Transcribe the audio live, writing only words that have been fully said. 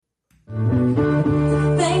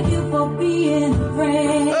Thank you for being a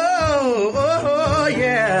friend. Oh,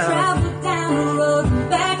 yeah. Travel down the road and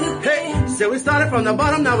back again. Hey, so we started from the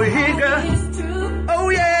bottom, now we're here, girl. It's true. Oh,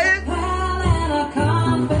 yeah. Pal and a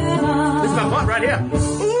confidant. This is my part right here. Ooh,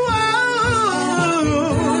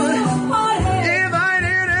 if I did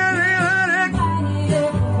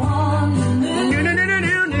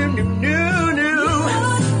Everyone knew.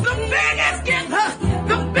 the biggest gift,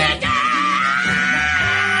 the biggest.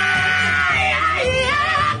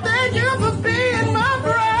 Yeah, thank you for being my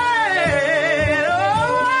friend.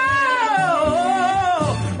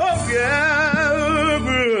 Oh, yeah.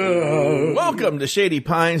 Welcome to Shady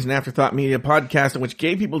Pines, an Afterthought Media podcast in which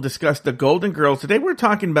gay people discuss the Golden Girls. Today we're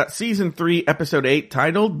talking about Season 3, Episode 8,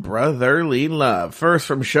 titled Brotherly Love. First,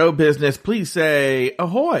 from show business, please say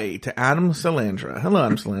ahoy to Adam Salandra. Hello,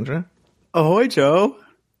 Adam Salandra. Ahoy, Joe.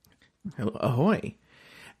 Hello, ahoy.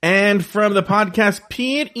 And from the podcast,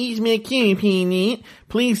 Pete is making peanut,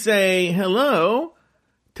 please say hello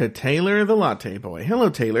to Taylor the Latte Boy. Hello,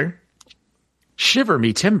 Taylor. Shiver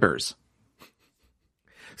me timbers.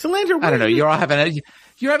 Salandra, I don't know. You're having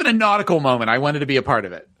a nautical moment. I wanted to be a part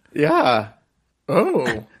of it. Yeah.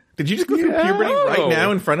 Oh. Did you just go through puberty right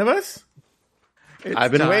now in front of us?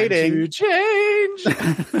 I've been waiting to change.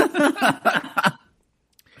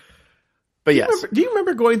 But yes. Do you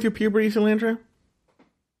remember going through puberty, Salandra?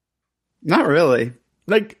 Not really.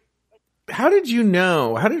 Like, how did you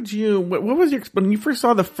know? What was your, when you first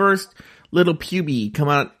saw the first little puby come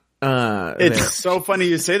out? It's there? so funny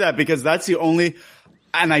you say that because that's the only,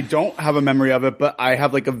 and I don't have a memory of it, but I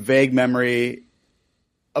have like a vague memory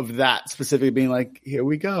of that specifically being like, here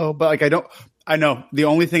we go. But like, I know the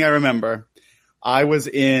only thing I remember, I was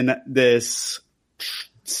in this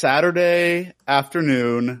Saturday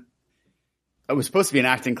afternoon. It was supposed to be an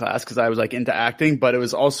acting class because I was like into acting, but it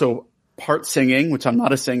was also part singing, which I'm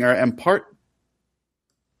not a singer, and part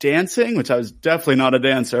dancing, which I was definitely not a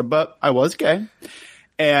dancer, but I was gay.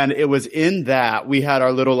 And it was in that we had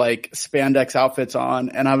our little like spandex outfits on,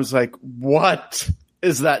 and I was like, what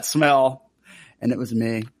is that smell? And it was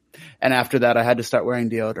me. And after that, I had to start wearing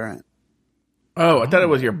deodorant. Oh, I thought it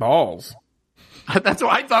was your balls. That's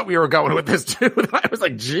why I thought we were going with this too. I was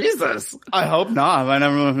like, Jesus. I hope not.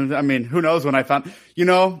 I mean, who knows when I found,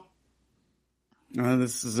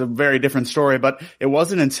 this is a very different story, but it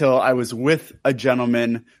wasn't until I was with a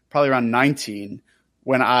gentleman, probably around 19,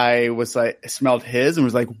 when I was like, smelled his and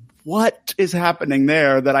was like, what is happening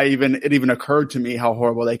there, that it even occurred to me how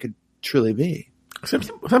horrible they could truly be. Some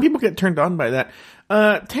people get turned on by that.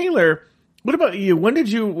 Taylor, what about you? When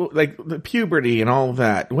did you, like, the puberty and all of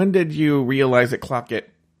that, when did you realize it, clock it?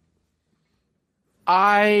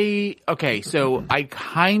 So I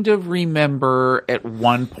kind of remember at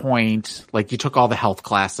one point, like you took all the health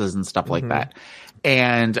classes and stuff like that.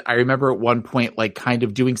 And I remember at one point, like kind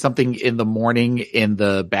of doing something in the morning in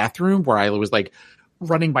the bathroom where I was like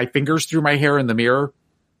running my fingers through my hair in the mirror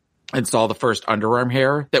and saw the first underarm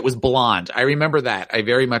hair that was blonde. I remember that. I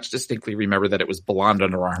very much distinctly remember that it was blonde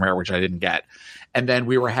underarm hair, which I didn't get. And then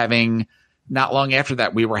not long after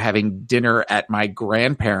that, we were having dinner at my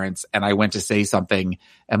grandparents, and I went to say something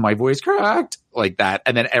and my voice cracked like that.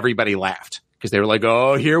 And then everybody laughed because they were like,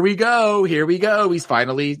 oh, here we go. He's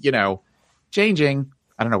finally, changing.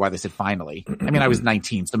 I don't know why they said finally. I mean, I was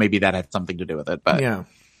 19, so maybe that had something to do with it, but yeah.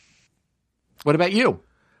 What about you?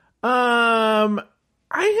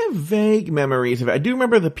 I have vague memories of it. I do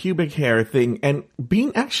remember the pubic hair thing and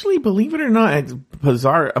being actually, believe it or not, it's a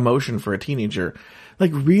bizarre emotion for a teenager.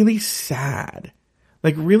 Like really sad.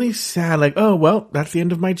 Like, oh, well, that's the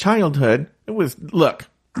end of my childhood. It was in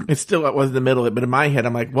the middle of it, but in my head,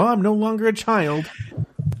 I'm like, well, I'm no longer a child.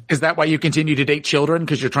 Is that why you continue to date children?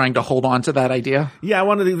 Because you're trying to hold on to that idea? Yeah, I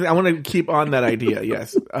want to keep on that idea,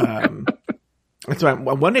 yes. So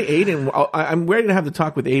one day Aiden, I'm ready to have the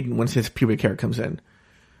talk with Aiden once his pubic hair comes in.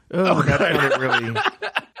 Oh, that's not really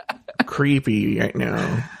creepy right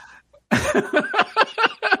now.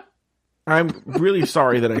 I'm really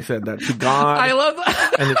sorry that I said that to God I love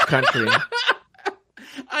that. And this country.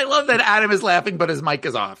 I love that Adam is laughing, but his mic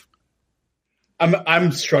is off.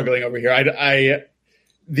 I'm struggling over here.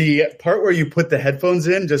 The part where you put the headphones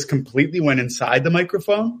in just completely went inside the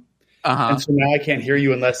microphone. Uh-huh. And so now I can't hear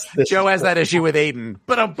you unless this. Joe has that issue with Aiden.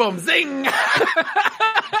 But boom, zing.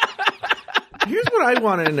 Here's what I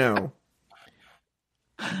want to know.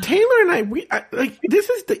 Taylor and I, this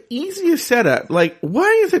is the easiest setup. Like,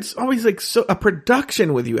 why is it always like a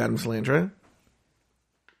production with you, Adam Salandra?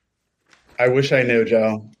 I wish I knew,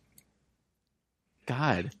 Joe.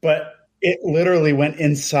 God. But it literally went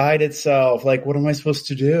inside itself. Like, what am I supposed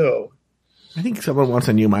to do? I think someone wants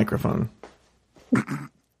a new microphone.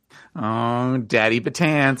 Oh, Oh, Daddy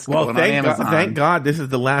Batanz. Well, going on Amazon. thank God this is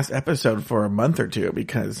the last episode for a month or two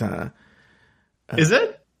because, Is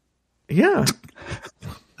it? yeah.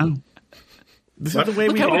 Oh. This What? is the way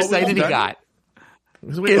Look we've how always excited he done it. got.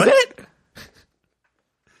 This the way- Is what? it?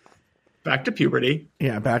 Back to puberty.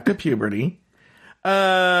 Yeah, back to puberty.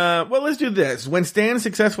 Well, let's do this. When Stan's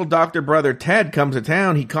successful doctor brother Ted comes to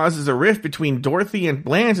town, he causes a rift between Dorothy and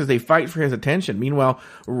Blanche as they fight for his attention. Meanwhile,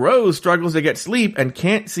 Rose struggles to get sleep and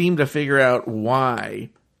can't seem to figure out why.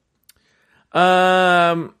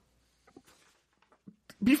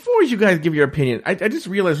 Before you guys give your opinion, I just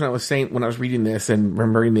realized when I was reading this and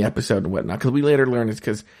remembering the episode and whatnot, because we later learned it's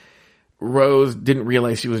because Rose didn't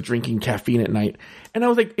realize she was drinking caffeine at night. And I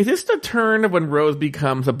was like, is this the turn of when Rose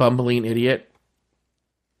becomes a bumbling idiot?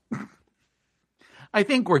 I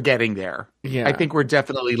think we're getting there. Yeah. I think we're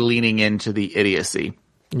definitely leaning into the idiocy.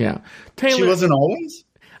 Yeah. Taylor, She wasn't always?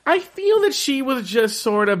 I feel that she was just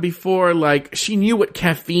sort of before, like, she knew what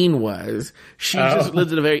caffeine was. She just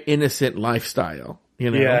lived a very innocent lifestyle,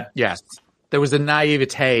 you know? Yeah. Yes. There was a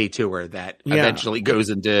naivete to her that Yeah. eventually goes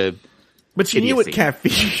into But she knew what idiocy.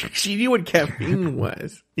 caffeine, she knew what caffeine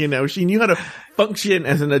was, you know? She knew how to function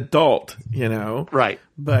as an adult, you know? right.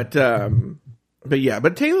 But yeah,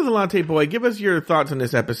 but Taylor's a latte boy. Give us your thoughts on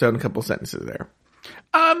this episode in a couple sentences there.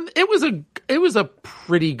 It was a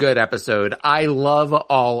pretty good episode. I love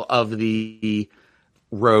all of the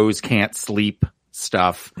Rose can't sleep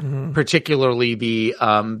stuff, particularly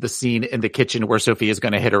the scene in the kitchen where Sophie is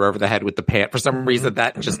going to hit her over the head with the pan. For some reason,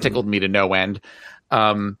 that just tickled me to no end.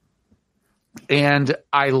 And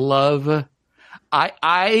I love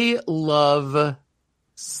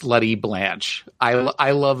slutty Blanche.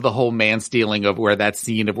 I love the whole man stealing of where that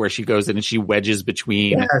scene of where she goes in and she wedges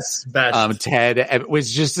between Yes, best. Ted. It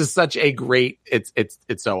was just such a great. It's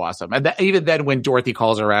so awesome. And even then, when Dorothy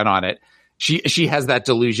calls her out on it, she has that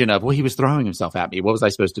delusion of, well, he was throwing himself at me. What was I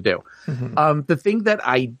supposed to do? The thing that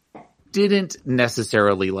I didn't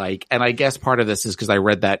necessarily like, and I guess part of this is because I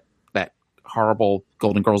read that horrible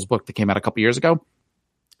Golden Girls book that came out a couple years ago.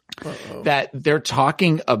 That they're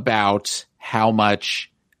talking about how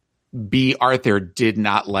much B. Arthur did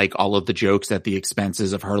not like all of the jokes at the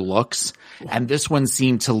expenses of her looks. And this one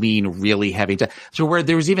seemed to lean really heavy so where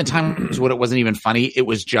there was even times when it wasn't even funny. It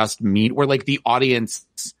was just mean, where like the audience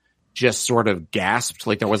just sort of gasped,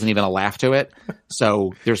 like there wasn't even a laugh to it.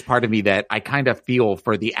 So there's part of me that I kind of feel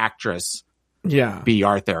for the actress, Yeah. B.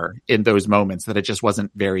 Arthur, in those moments, that it just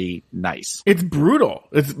wasn't very nice. It's brutal.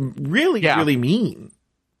 It's really, Yeah. really mean,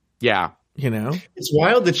 Yeah. you know? It's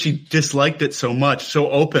wild that she disliked it so much, so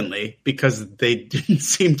openly, because they didn't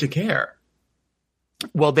seem to care.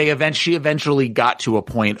 Well, she eventually got to a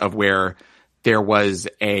point of where there was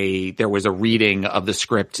a reading of the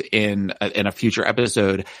script in a future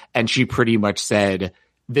episode, and she pretty much said,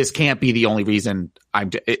 "This can't be the only reason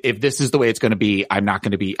if this is the way it's going to be, I'm not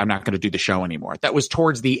going to do the show anymore." That was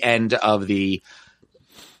towards the end of I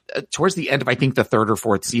think the third or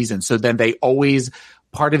fourth season. So then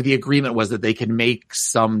part of the agreement was that they could make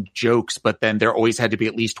some jokes, but then there always had to be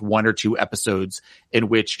at least one or two episodes in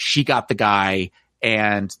which she got the guy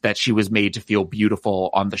and that she was made to feel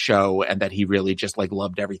beautiful on the show and that he really just like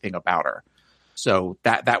loved everything about her. So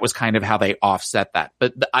that was kind of how they offset that.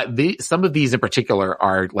 But some of these in particular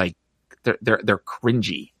are like, they're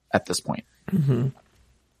cringy at this point. Mm-hmm.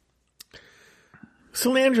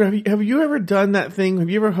 So, Landra, have you ever done that thing? Have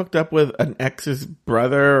you ever hooked up with an ex's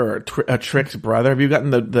brother or a trick's brother? Have you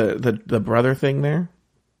gotten the brother thing there?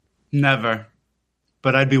 Never.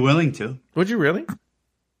 But I'd be willing to. Would you really?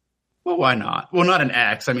 Well, why not? Well, not an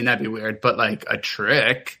ex. I mean, that'd be weird. But like a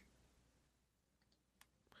trick.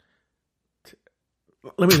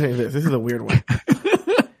 Let me tell you this. This is a weird one.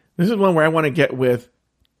 This is one where I want to get with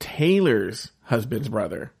Taylor's husband's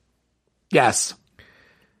brother. Yes.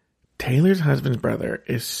 Taylor's husband's brother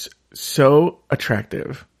is so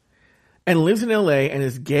attractive and lives in LA and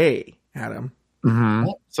is gay, Adam. Mm-hmm.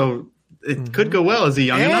 So it could go well. Is he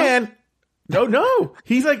young enough? And no,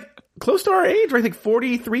 he's like close to our age, right? I think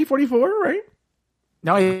 43, 44, right?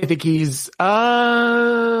 No, I think he's,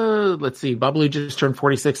 let's see, Babalu just turned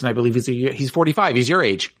 46 and I believe he's 45. He's your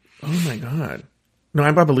age. Oh my God. No,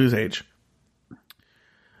 I'm Babalu's age.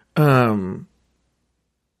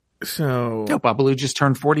 So No, Babalu just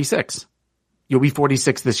turned 46. You'll be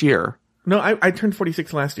 46 this year. no, I turned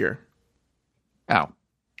 46 last year. Oh, all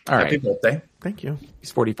Happy right. birthday. Thank you.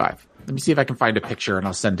 He's 45. Let me see if I can find a picture and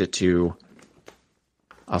I'll send it to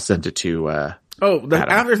Oh, the Adam.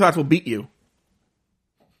 afterthoughts will beat you.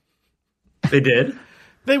 They did?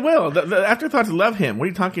 They will. The afterthoughts love him. What are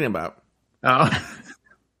you talking about? Oh.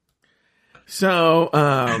 So,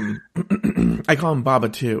 I call him Baba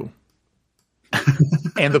too.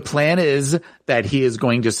 And the plan is that he is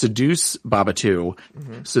going to seduce Babatu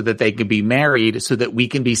so that they can be married so that we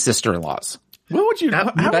can be sister-in-laws. What would you,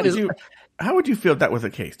 That how would you feel if that was the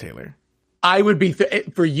case, Taylor? I would be,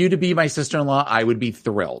 for you to be my sister-in-law, I would be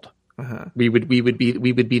thrilled. We would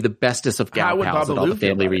be the bestest of How gal would pals at all Babalu the family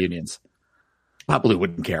feel about it? reunions. Babalu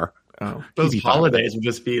wouldn't care. Oh, Those He'd be fine with holidays would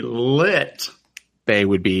just be lit. They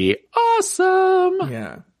would be awesome.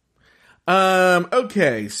 yeah.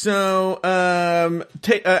 Okay, so,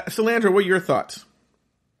 Solandra, what are your thoughts?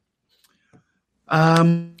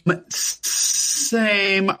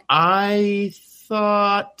 Same. I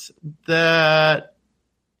thought that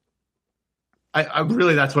I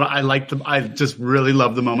really, that's what I liked. I just really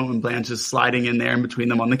loved the moment when Blanche is sliding in there in between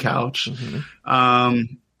them on the couch.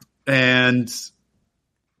 And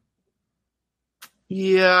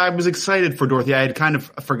yeah, I was excited for Dorothy. I had kind of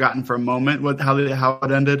forgotten for a moment how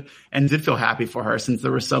it ended, and did feel happy for her since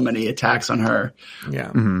there were so many attacks on her. Yeah.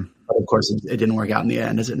 But of course, it didn't work out in the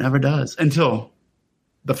end, as it never does, until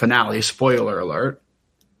the finale. Spoiler alert.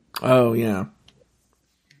 Oh, yeah.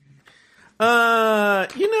 I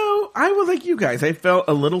was like you guys. I felt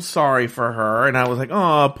a little sorry for her, and I was like,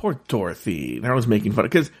 oh, poor Dorothy. And I was making fun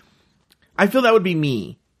because I feel that would be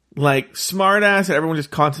me. Like, smartass, and everyone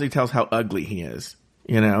just constantly tells how ugly he is.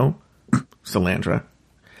 Solandra.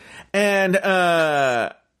 And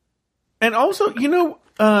also,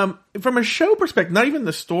 from a show perspective, not even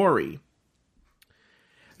the story.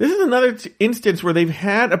 This is another instance where they've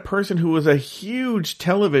had a person who was a huge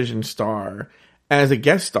television star as a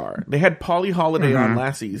guest star. They had Polly Holiday on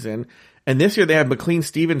last season, and this year they have McLean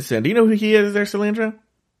Stevenson. Do you know who he is there, Solandra?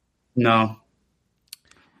 No.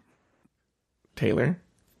 Taylor?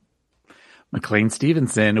 McLean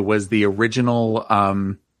Stevenson was the original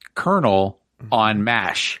Colonel on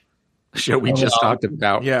MASH, the show we just talked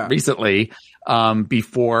about recently,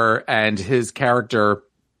 before, and his character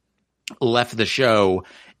left the show,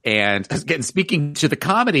 and again, speaking to the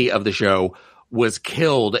comedy of the show, was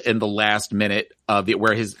killed in the last minute of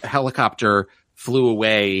where his helicopter flew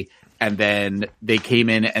away, and then they came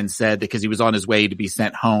in and said, because he was on his way to be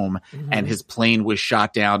sent home, and his plane was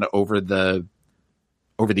shot down over the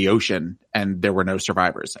ocean, and there were no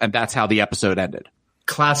survivors. And that's how the episode ended.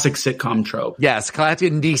 Classic sitcom trope. Yes,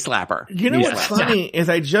 classic knee slapper. You know what's funny is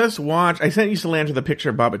I sent you Solandra the picture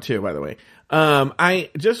of Baba too, by the way. I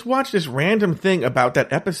just watched this random thing about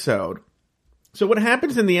that episode. So what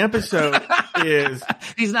happens in the episode is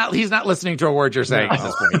he's not listening to a word you're saying at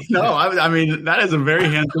this point. No, I mean, that is a very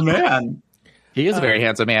handsome man. He is a very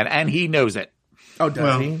handsome man, and he knows it. Oh,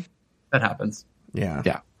 does he? That happens. Yeah.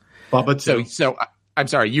 Yeah. Baba too. So I'm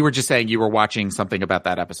sorry, you were just saying you were watching something about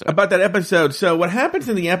that episode. About that episode. So what happens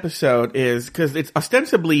in the episode is, because it's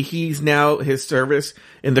ostensibly his service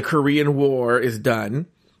in the Korean War is done.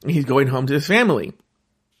 He's going home to his family.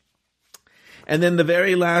 And then the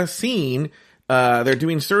very last scene, they're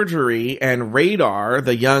doing surgery, and Radar,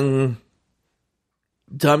 the young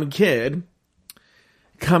dumb kid,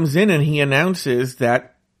 comes in and he announces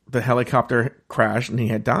that the helicopter crashed and he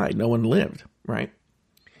had died. No one lived, right?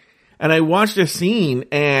 And I watched a scene,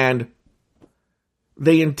 and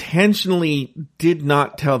they intentionally did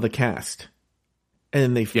not tell the cast.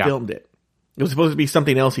 And they filmed it. It was supposed to be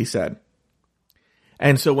something else he said.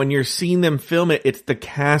 And so when you're seeing them film it, it's the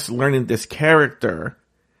cast learning this character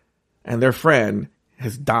and their friend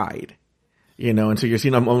has died. And so you're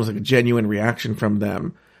seeing almost like a genuine reaction from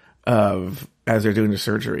them as they're doing the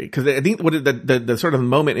surgery. Because I think what the sort of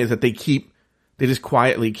moment is that they just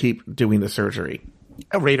quietly keep doing the surgery.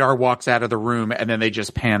 Radar walks out of the room, and then they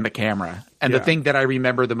just pan the camera. And the thing that I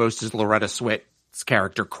remember the most is Loretta Swit's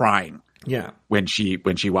character crying. Yeah. When she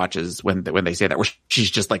watches, when they say that, where she's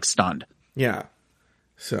just like stunned. Yeah.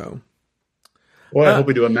 So. Boy, I hope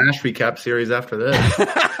we do a MASH recap series after this.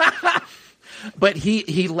 But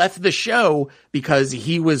he left the show because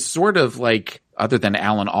he was sort of like, other than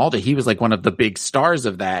Alan Alda, he was like one of the big stars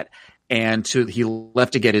of that. And he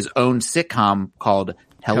left to get his own sitcom called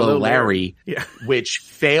Hello, Larry, which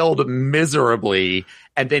failed miserably.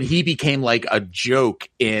 And then he became like a joke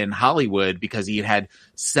in Hollywood because he had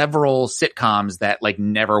several sitcoms that like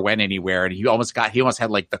never went anywhere. And he almost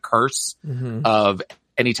had like the curse of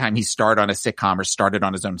anytime he starred on a sitcom or started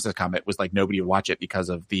on his own sitcom, it was like nobody would watch it because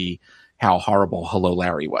of how horrible Hello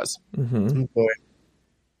Larry was. Mm-hmm. Oh, boy.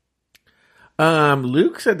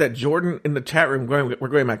 Luke said that Jordan in the chat room, we're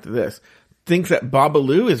going back to this, thinks that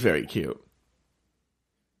Babalu is very cute.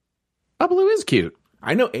 Babalu is cute.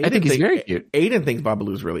 I know. I think he's very cute. Aiden thinks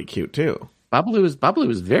Babalu is really cute too.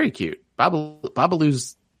 Babalu is very cute.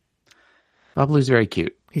 Babalu's very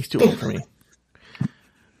cute. He's too old for me.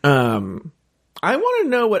 I want to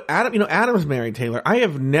know what Adam. Adam's married, Taylor. I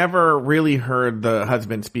have never really heard the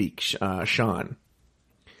husband speak, Sean.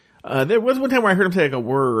 There was one time where I heard him say like a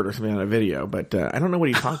word or something on a video, but I don't know what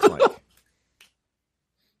he talks like.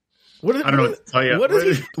 I don't know what to tell you.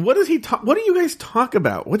 What does he talk? What do you guys talk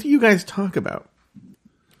about? What do you guys talk about?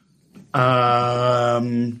 I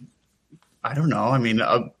don't know. I mean,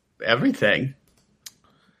 everything.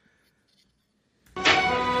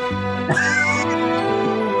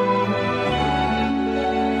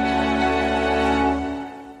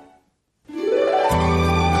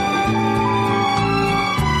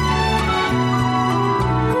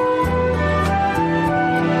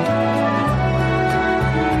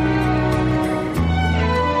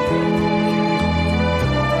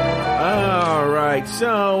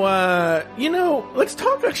 So, let's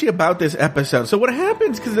talk actually about this episode. So what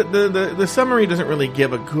happens, because the summary doesn't really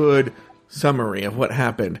give a good summary of what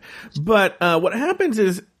happened. But what happens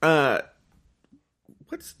is,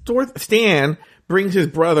 Stan brings his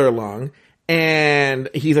brother along, and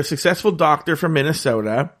he's a successful doctor from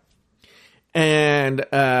Minnesota. And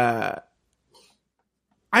I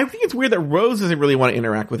think it's weird that Rose doesn't really want to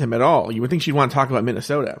interact with him at all. You would think she'd want to talk about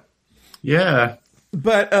Minnesota. Yeah.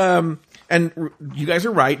 But, and you guys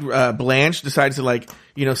are right. Blanche decides to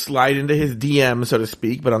slide into his DM, so to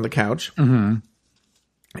speak, but on the couch. Mm-hmm.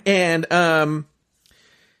 And,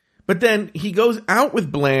 but then he goes out with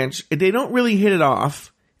Blanche. They don't really hit it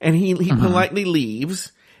off, and he politely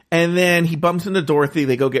leaves. And then he bumps into Dorothy.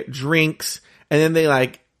 They go get drinks, and then they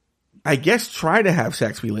I guess try to have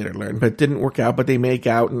sex, we later learn, but it didn't work out, but they make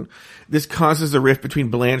out, and this causes a rift between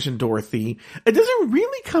Blanche and Dorothy. It doesn't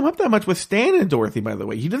really come up that much with Stan and Dorothy, by the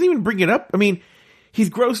way. He doesn't even bring it up. I mean, he's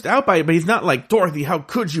grossed out by it, but he's not like, Dorothy, how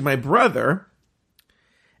could you, my brother?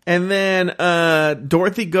 And then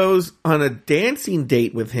Dorothy goes on a dancing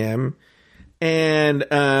date with him, and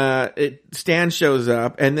Stan shows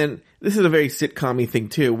up, and then this is a very sitcom-y thing,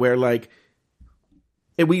 too, where,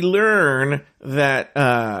 we learn that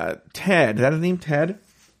Ted, is that his name, Ted?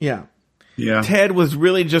 Yeah. Yeah. Ted was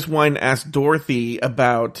really just wanting to ask Dorothy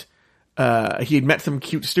about, he had met some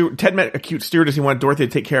cute Ted met a cute stewardess. He wanted Dorothy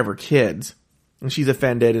to take care of her kids. And she's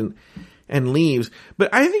offended and leaves.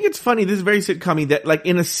 But I think it's funny, this is very sitcom-y, that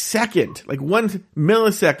in a second, 1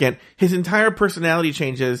 millisecond, his entire personality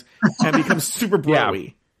changes and becomes super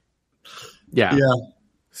bro-y. Yeah. Yeah.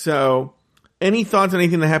 So, any thoughts on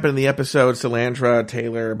anything that happened in the episode, Salandra,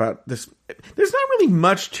 Taylor, about this? There's not really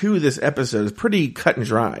much to this episode. It's pretty cut and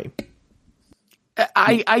dry.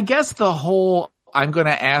 I guess the whole, I'm going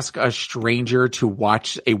to ask a stranger to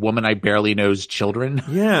watch a woman I barely know's children.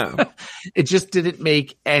 Yeah. It just didn't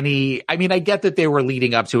make any, I mean, I get that they were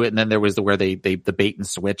leading up to it, and then there was the bait and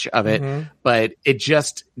switch of it, but it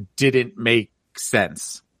just didn't make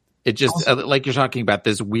sense. It just, like you're talking about,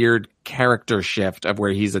 this weird character shift of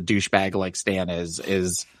where he's a douchebag like Stan is,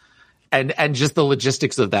 and just the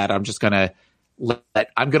logistics of that. I'm just gonna let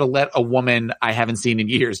a woman I haven't seen in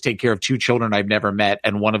years take care of 2 children I've never met,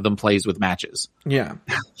 and one of them plays with matches. Yeah.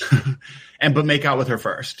 But make out with her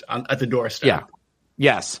first at the doorstep. Yeah.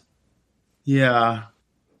 Yes. Yeah.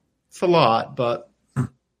 It's a lot, but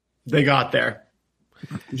they got there.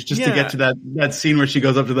 Just to get to that scene where she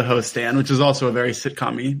goes up to the host stand, which is also a very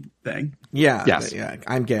sitcom-y thing. Yeah. Yes. Yeah.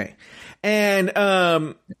 I'm gay. And,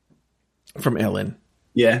 from Ellen.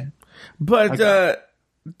 Yeah. But,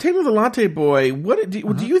 Taylor the Latte Boy,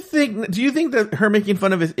 do you think that her making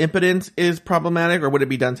fun of his impotence is problematic, or would it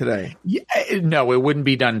be done today? Yeah, no, it wouldn't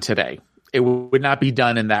be done today. It would not be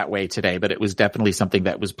done in that way today, but it was definitely something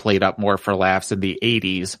that was played up more for laughs in the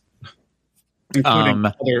 80s. Including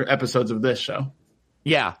other episodes of this show.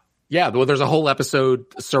 Yeah. Yeah. Well, there's a whole episode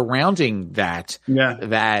surrounding that. Yeah.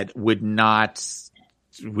 That would not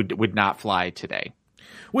fly today.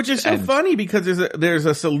 Which is so funny, because there's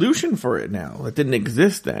a solution for it now that didn't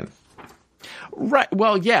exist then. Right.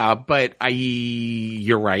 Well, yeah, but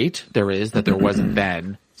you're right. There wasn't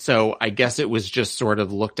then. So I guess it was just sort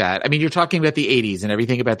of looked at. I mean, you're talking about the 80s, and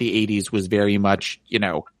everything about the 80s was very much,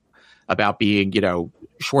 about being,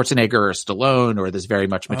 Schwarzenegger or Stallone, or this very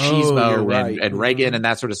much machismo and Reagan and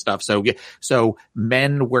that sort of stuff. So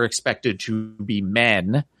men were expected to be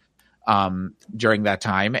men during that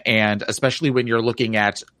time. And especially when you're looking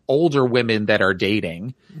at older women that are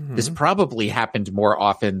dating, this probably happened more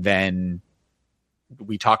often than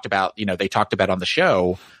we talked about, they talked about on the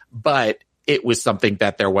show, but it was something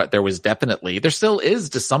that there was definitely, there still is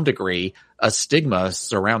to some degree, a stigma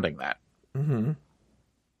surrounding that. Mm-hmm.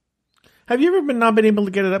 Have you ever not been able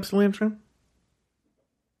to get it up, Cilantro?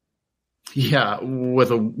 Yeah, with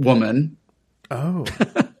a woman. Oh.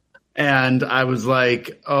 And I was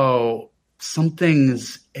like, oh,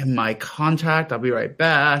 something's in my contact. I'll be right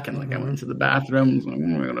back. And like I went to the bathroom. I was like, what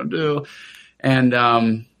am I gonna do? And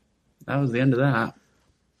that was the end of that.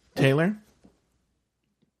 Taylor?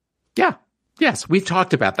 Yeah. Yes, we've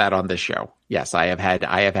talked about that on this show. Yes, I have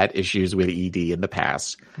had issues with ED in the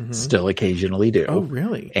past. Still occasionally do. Oh,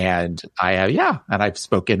 really? And I've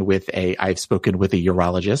spoken with a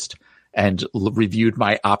urologist and reviewed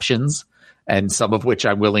my options, and some of which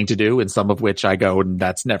I'm willing to do, and some of which I go,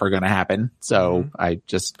 that's never going to happen. So I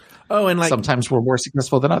just and like sometimes we're more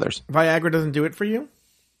successful than others. Viagra doesn't do it for you?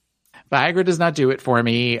 Viagra does not do it for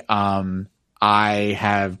me. I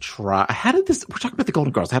have tried. We're talking about the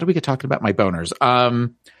Golden Girls. How do we get talking about my boners?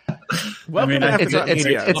 Welcome to Afterthought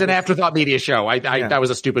Media. It's an Afterthought Media show. That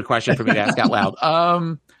was a stupid question for me to ask out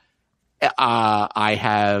loud. I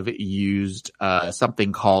have used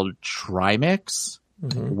something called Trimix,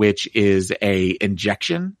 which is a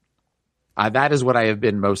injection. That is what I have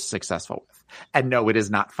been most successful with. And no, it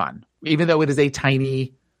is not fun. Even though it is a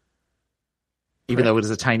tiny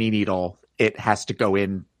needle, it has to go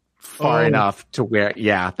in far enough to where,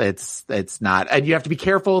 it's not. And you have to be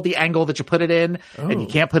careful the angle that you put it in, and you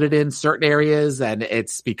can't put it in certain areas, but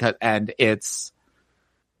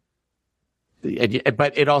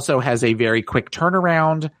it also has a very quick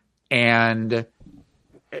turnaround, and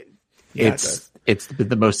it's been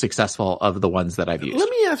the most successful of the ones that I've used.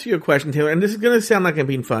 Let me ask you a question, Taylor, and this is going to sound like I'm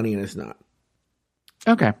being funny, and it's not.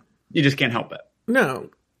 Okay. You just can't help it.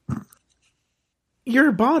 No. You're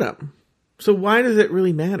a bottom. So why does it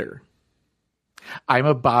really matter? I'm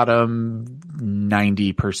a bottom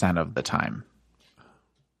 90% of the time.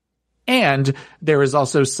 And there is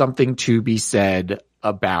also something to be said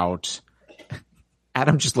about...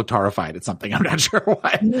 Adam just looked horrified at something. I'm not sure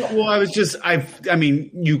why. Well,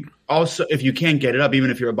 you also, if you can't get it up, even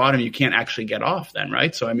if you're a bottom, you can't actually get off then,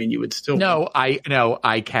 right? So, I mean, you would still. No, I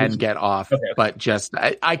can get off, okay. But just,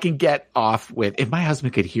 I can get off with, if my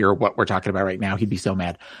husband could hear what we're talking about right now, he'd be so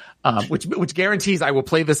mad. Which guarantees I will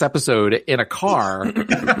play this episode in a car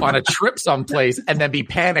on a trip someplace and then be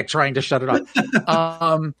panicked trying to shut it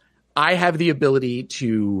off. I have the ability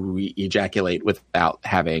to ejaculate without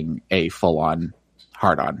having a full on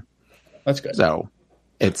hard on. That's good. So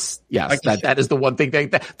it's, yes, that is the one thing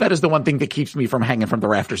that is the one thing that keeps me from hanging from the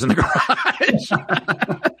rafters in the garage.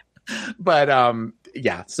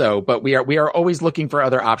 But we are always looking for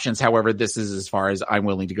other options. However, this is as far as I'm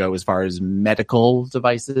willing to go as far as medical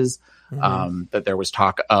devices. That there was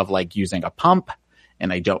talk of like using a pump,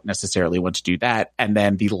 and I don't necessarily want to do that. And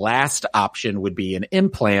then the last option would be an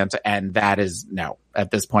implant, and that is no. At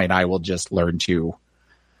this point, I will just learn to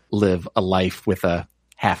live a life with a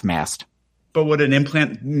half mast. But would an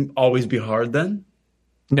implant always be hard then?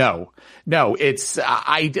 No, it's,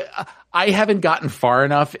 I haven't gotten far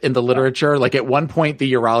enough in the literature. Like at one point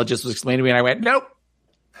the urologist was explaining to me and I went, nope,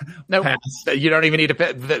 pass. You don't even need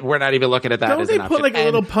to, we're not even looking at that. Don't they put like a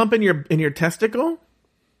little pump in your testicle?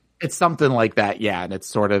 It's something like that. Yeah. And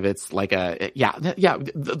it's like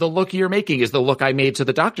the look you're making is the look I made to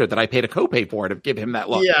the doctor that I paid a copay for to give him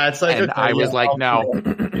that look. Yeah. It's like, and I was like, no,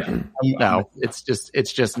 it's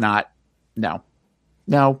just not, no.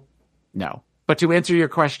 But to answer your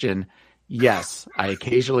question, yes, I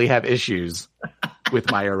occasionally have issues with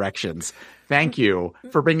my erections. Thank you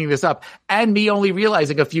for bringing this up. And me only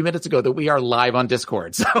realizing a few minutes ago that we are live on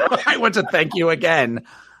Discord. So I want to thank you again.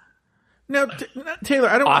 Now, Taylor,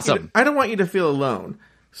 I don't want you to feel alone.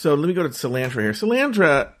 So let me go to Salandra here.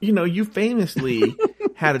 Salandra, you famously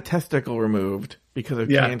had a testicle removed because of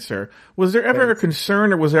cancer. Was there ever a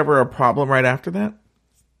concern or was there ever a problem right after that?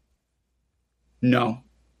 No.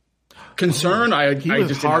 Concern, he was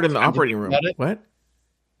just hard in the operating room. What?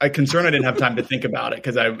 I didn't have time to think about it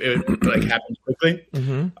because it like happened quickly.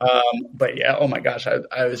 But yeah, oh my gosh,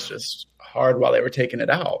 I was just hard while they were taking it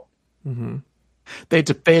out. They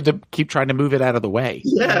had to keep trying to move it out of the way.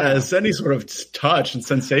 Yes, any sort of touch and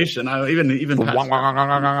sensation. I even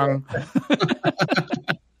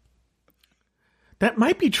that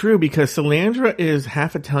might be true because Salandra is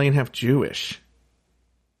half Italian, half Jewish.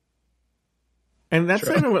 And that's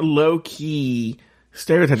kind of a low-key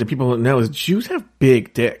stereotype that people don't know is Jews have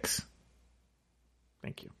big dicks.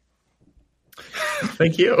 Thank you.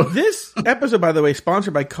 Thank you. This episode, by the way,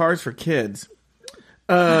 sponsored by Cars for Kids.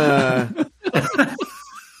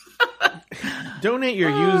 Donate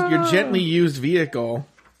your gently used vehicle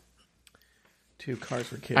to Cars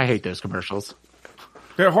for Kids. I hate those commercials.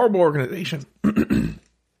 They're a horrible organization.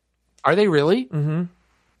 Are they really?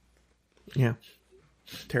 Yeah.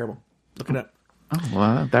 Terrible. Look it up. Oh,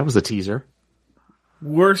 well, that was a teaser.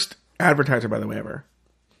 Worst advertiser, by the way, ever.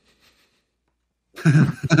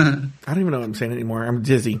 I don't even know what I'm saying anymore. I'm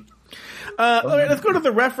dizzy. Okay, let's go to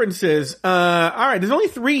the references. All right, there's only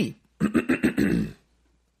 3.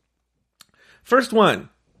 First one,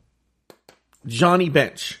 Johnny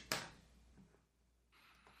Bench.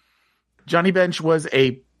 Johnny Bench was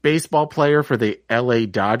a baseball player for the LA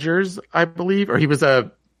Dodgers, I believe, or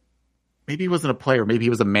maybe he wasn't a player, maybe he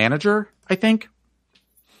was a manager, I think.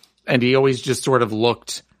 And he always just sort of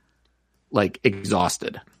looked like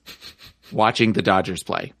exhausted watching the Dodgers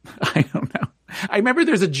play. I don't know. I remember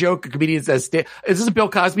there's a joke a comedian says, is this Bill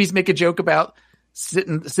Cosby's make a joke about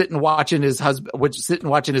sitting watching his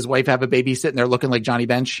watching his wife have a baby, sitting there looking like Johnny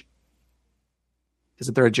Bench?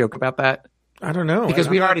 Isn't there a joke about that? I don't know. Because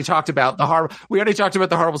we already talked about the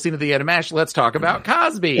horrible scene at the end of MASH. Let's talk about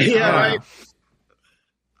Cosby. Yeah, right.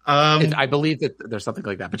 I believe that there's something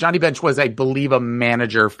like that. But Johnny Bench was, I believe, a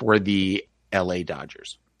manager for the LA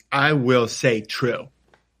Dodgers. I will say true.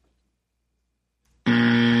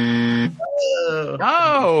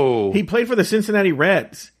 Oh, He played for the Cincinnati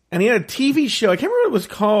Reds, and he had a TV show. I can't remember what it was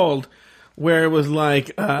called, where it was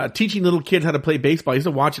like teaching little kids how to play baseball. I used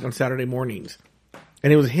to watch it on Saturday mornings,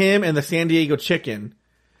 and it was him and the San Diego Chicken.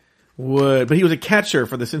 But he was a catcher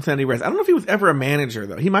for the Cincinnati Reds. I don't know if he was ever a manager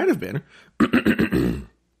though. He might have been.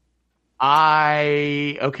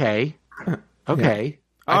 Okay. Yeah.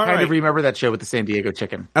 I kind right. of remember that show with the San Diego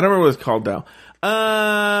Chicken. I don't remember what it's called though.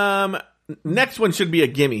 Next one should be a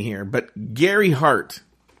gimme here, but Gary Hart.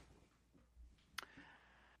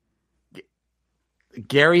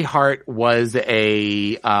 Gary Hart was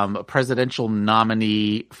a presidential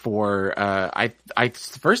nominee for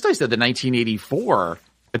first I said the 1984,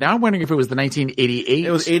 but now I'm wondering if it was the 1988.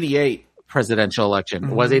 It was 88 presidential election.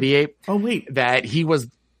 Mm-hmm. It was 88. Oh wait, that he was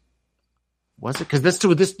it? Because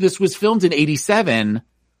this was filmed in 87.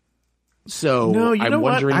 So no, you I'm know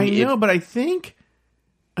what? wondering I know, but I think,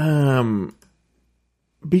 because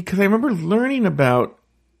I remember learning about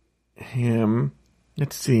him.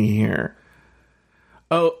 Let's see here.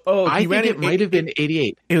 I think it might have been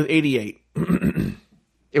 88. It was 88.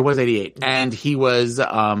 It was 88. And he was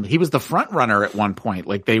the front runner at one point.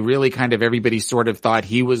 Like they really kind of, everybody sort of thought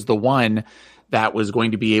he was the one that was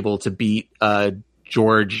going to be able to beat,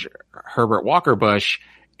 George Herbert Walker Bush.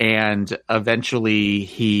 And eventually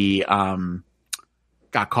he,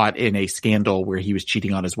 got caught in a scandal where he was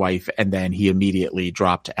cheating on his wife. And then he immediately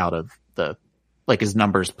dropped out of his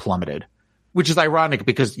numbers plummeted, which is ironic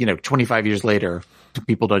because, 25 years later,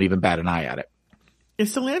 people don't even bat an eye at it.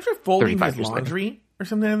 Is Solandra folding his laundry or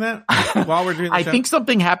something like that while we're doing the I show? think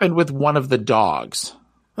something happened with one of the dogs.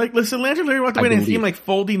 Like, Solandra literally walked away and see him like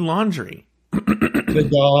folding laundry. The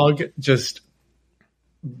dog just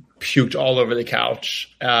puked all over the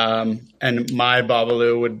couch. And my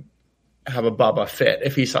Babalu would have a Baba fit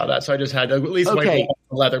if he saw that. So I just had to at least wipe off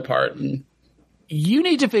the leather part. And you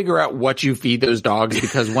need to figure out what you feed those dogs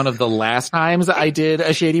because one of the last times I did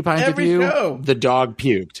a Shady Pint with you, the dog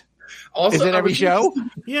puked. Also, is it every show?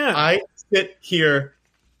 Yeah. I sit here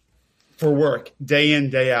for work day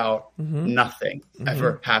in, day out. Nothing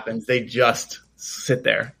ever happens. They just sit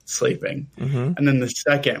there sleeping. And then the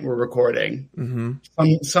second we're recording,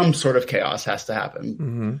 some sort of chaos has to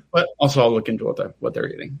happen. But also I'll look into what they're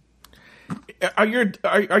eating. Are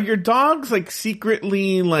your dogs like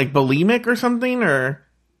secretly like bulimic or something or?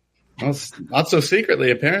 Well, not so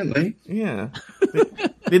secretly, apparently. Yeah,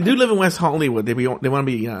 they do live in West Hollywood. They want to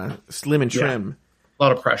be slim and trim. A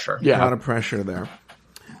lot of pressure. A lot of pressure there.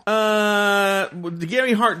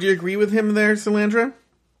 Gary Hart, do you agree with him there, Solandra?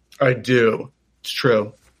 I do. It's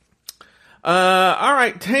true. All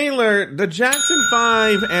right, Taylor, the Jackson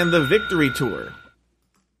 5 and the Victory Tour.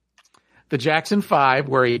 The Jackson 5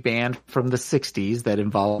 were a band from the 60s that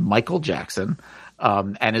involved Michael Jackson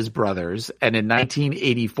and his brothers. And in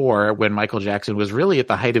 1984, when Michael Jackson was really at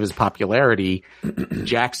the height of his popularity,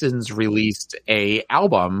 Jacksons released a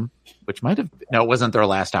album, which it wasn't their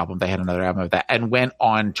last album. They had another album of that and went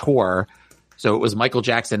on tour. So it was Michael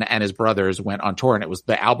Jackson and his brothers went on tour, and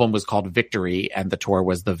the album was called Victory, and the tour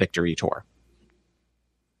was the Victory Tour.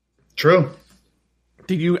 True.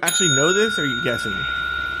 Did you actually know this, or are you guessing?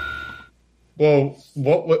 Well,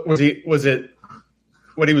 what was he? Was it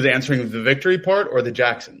what he was answering the Victory part or the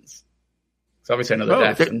Jacksons? Because obviously I know the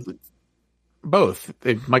Jacksons. Both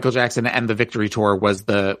Michael Jackson and the Victory Tour was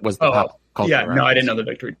the pop culture. Yeah, no, I didn't know the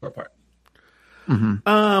Victory Tour part. Wait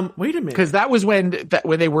a minute, because that was when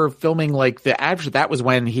they were filming that was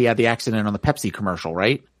when he had the accident on the Pepsi commercial,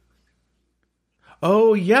 right?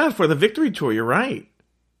 Oh yeah, for the Victory Tour, you're right.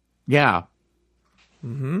 Yeah.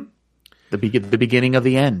 The beginning of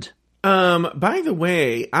the end. By the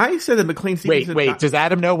way, I said that McLean Stevenson. Wait, does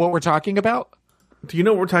Adam know what we're talking about? Do you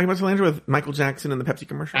know what we're talking about, Solandra, with Michael Jackson and the Pepsi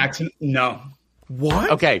commercial? No.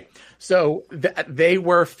 What? Okay, so they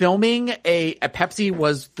were filming a Pepsi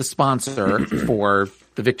was the sponsor for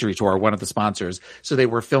the Victory Tour, one of the sponsors. So they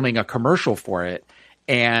were filming a commercial for it,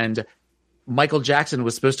 and Michael Jackson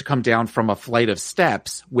was supposed to come down from a flight of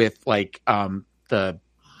steps with like the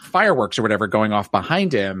fireworks or whatever going off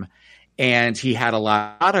behind him, and he had a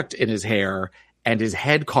lot of product in his hair, and his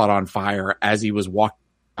head caught on fire as he was walking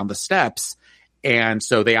down the steps. And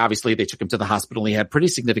so they took him to the hospital. He had pretty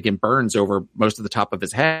significant burns over most of the top of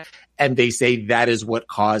his head. And they say that is what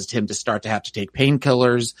caused him to start to have to take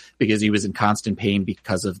painkillers, because he was in constant pain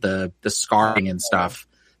because of the scarring and stuff.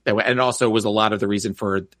 And also was a lot of the reason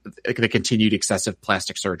for the continued excessive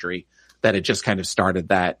plastic surgery, that it just kind of started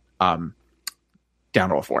that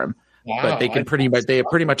downroll for him. Wow, but they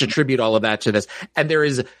pretty much attribute all of that to this. And there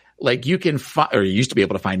is like, you can find, or you used to be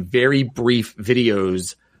able to find, very brief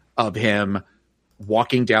videos of him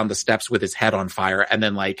walking down the steps with his head on fire, and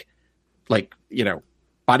then like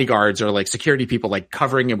bodyguards or like security people like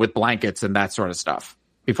covering him with blankets and that sort of stuff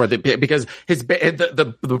because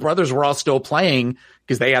the brothers were all still playing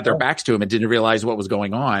because they had their backs to him and didn't realize what was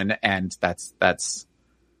going on. And that's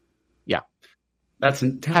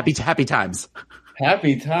happy times.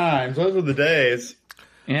 Happy times. Those were the days.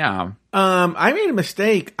 Yeah. I made a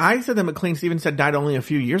mistake. I said that McLean Stevenson died only a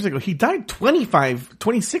few years ago. He died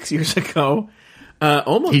 26 years ago.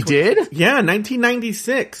 Almost. He did? Yeah,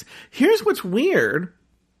 1996. Here's what's weird.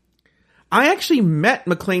 I actually met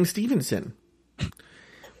McLean Stevenson.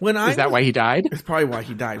 Is that why he died? It's probably why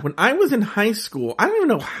he died. When I was in high school, I don't even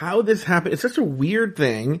know how this happened. It's such a weird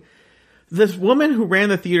thing. This woman who ran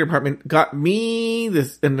the theater department got me,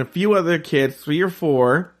 and a few other kids, 3 or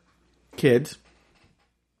 4 kids.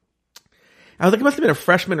 I was like, it must have been a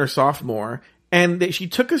freshman or sophomore. And she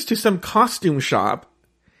took us to some costume shop.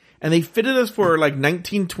 And they fitted us for like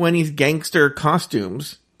 1920s gangster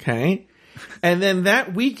costumes. Okay. And then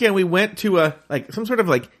that weekend we went to some sort of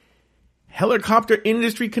like helicopter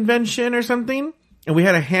industry convention or something. And we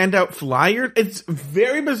had to hand out flyers. It's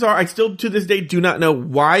very bizarre. I still to this day do not know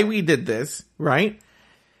why we did this. Right.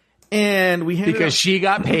 And we handed because she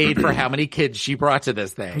got paid for how many kids she brought to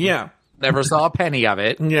this thing. Yeah. Never saw a penny of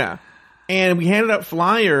it. Yeah. And we handed out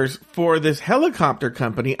flyers for this helicopter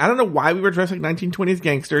company. I don't know why we were dressed like 1920s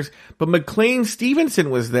gangsters, but McLean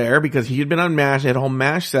Stevenson was there because he had been on MASH, had a whole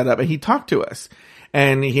MASH setup, and he talked to us.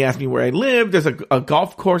 And he asked me where I lived. There's a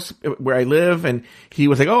golf course where I live, and he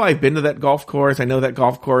was like, oh, I've been to that golf course. I know that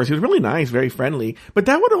golf course. He was really nice, very friendly. But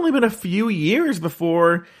that would have only been a few years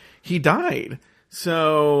before he died.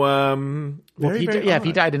 So, if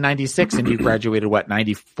he died in 96 and you graduated, what,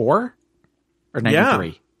 94? Or 93?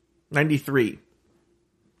 Yeah. 93.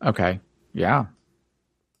 Okay. Yeah.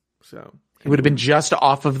 So it would have been just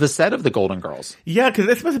off of the set of the Golden Girls. Yeah, because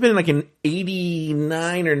this must have been like in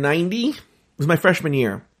 89 or 90. It was my freshman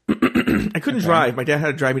year. I couldn't drive. My dad had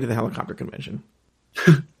to drive me to the helicopter convention.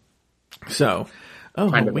 So,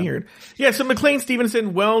 weird. Yeah, so McLean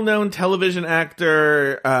Stevenson, well-known television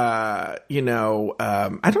actor. I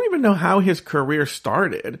don't even know how his career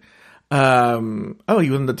started. He was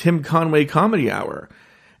in the Tim Conway Comedy Hour.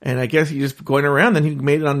 And I guess he just going around. Then he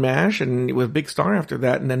made it on MASH, and he was a big star after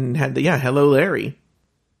that. And then had Hello Larry,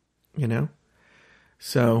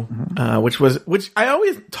 So, which I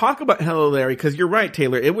always talk about Hello Larry because you're right,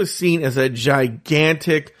 Taylor. It was seen as a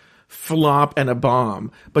gigantic flop and a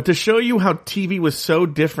bomb. But to show you how TV was so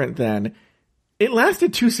different then, it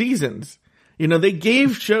lasted 2 seasons. They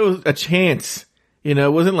gave shows a chance.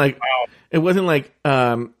 It wasn't like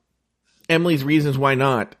Emily's Reasons Why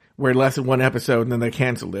Not, where it lasted 1 episode and then they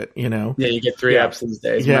canceled it, Yeah, you get 3 episodes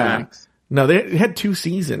days max. No, they had 2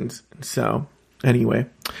 seasons. So anyway.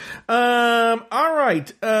 All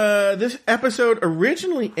right. This episode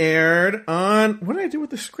originally aired on, what did I do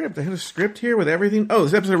with the script? I had a script here with everything. Oh,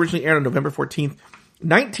 this episode originally aired on November 14th,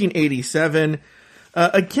 1987.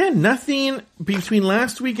 Again, nothing between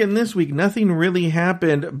last week and this week, nothing really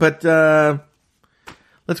happened, but,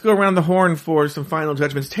 let's go around the horn for some final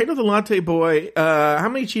judgments. Taylor the Latte Boy, how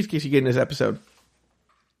many cheesecakes you get in this episode?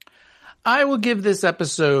 I will give this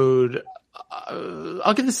episode,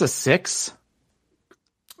 I'll give this a 6.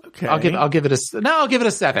 Okay. I'll give it a 7. I'll give it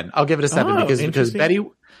a 7 because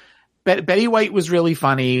Betty White was really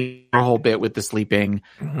funny a whole bit with the sleeping.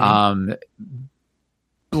 Mm-hmm.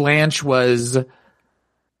 Blanche was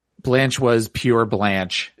pure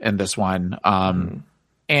Blanche in this one.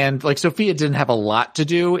 And like Sophia didn't have a lot to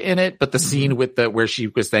do in it, but the scene with where she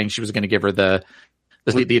was saying she was going to give her the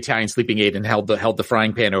Italian sleeping aid and held the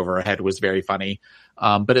frying pan over her head was very funny.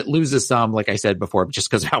 But it loses some, like I said before, just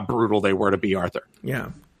because of how brutal they were to B. Arthur.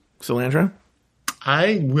 Yeah. Solandra?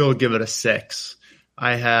 I will give it a 6.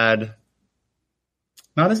 I had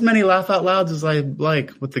Not as many laugh out louds as I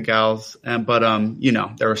like with the gals, but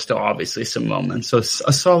there were still obviously some moments. So a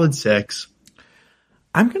solid 6.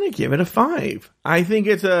 I'm going to give it a 5. I think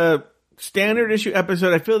it's a standard issue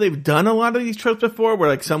episode. I feel they've done a lot of these tropes before where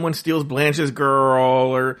like someone steals Blanche's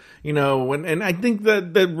girl or, and I think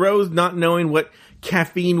that Rose not knowing what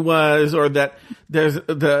caffeine was or that there's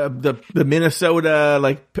the Minnesota,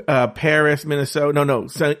 like, Paris, Minnesota. No.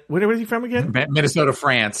 So, where was he from again? Minnesota,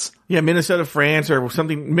 France. Yeah. Minnesota, France or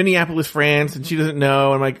something, Minneapolis, France. And she doesn't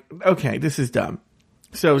know. I'm like, okay, this is dumb.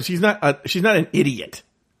 So she's not an idiot,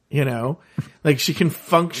 like she can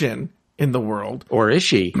function in the world. Or is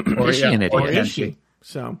she? Or is she an idiot? Or is she?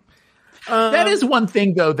 So that is one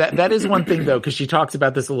thing though, that is one thing though, because she talks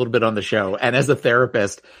about this a little bit on the show. And as a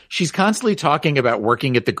therapist, she's constantly talking about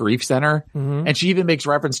working at the grief center. Mm-hmm. And she even makes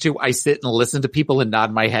reference to, I sit and listen to people and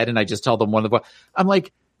nod my head and I just tell them I'm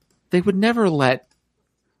like, they would never let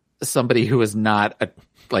somebody who is not a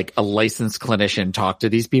licensed clinician talk to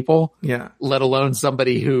these people. Yeah. Let alone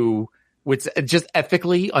somebody who would just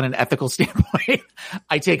ethically, on an ethical standpoint,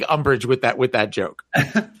 I take umbrage with that joke.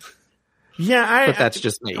 Yeah, but that's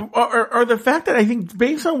just me. Or the fact that I think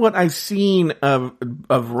based on what I've seen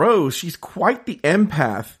of Rose, she's quite the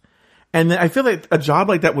empath. And I feel like a job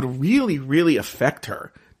like that would really, really affect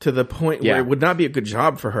her to the point where it would not be a good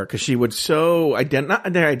job for her because she would so not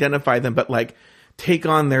identify them, but like take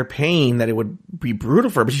on their pain that it would be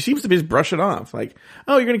brutal for her. But she seems to just brush it off. Like,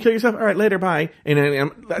 oh, you're going to kill yourself? All right, later, bye.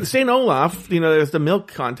 And St. Olaf, there's the milk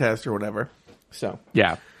contest or whatever. So,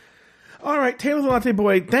 yeah. All right, Taylor the Latte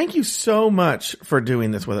Boy, thank you so much for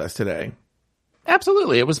doing this with us today.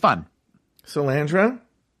 Absolutely. It was fun. Salandra?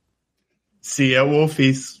 See ya,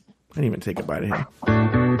 Wolfies. I didn't even take a bite of him.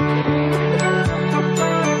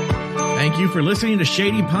 Thank you for listening to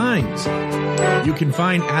Shady Pines. You can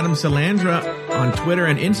find Adam Salandra on Twitter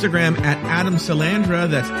and Instagram at Adam Salandra.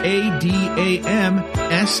 That's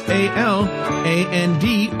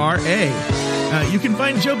AdamSalandra. You can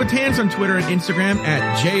find Joe Batanz on Twitter and Instagram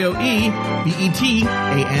at JoeBetance.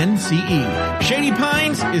 Shady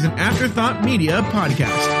Pines is an Afterthought Media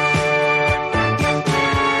podcast.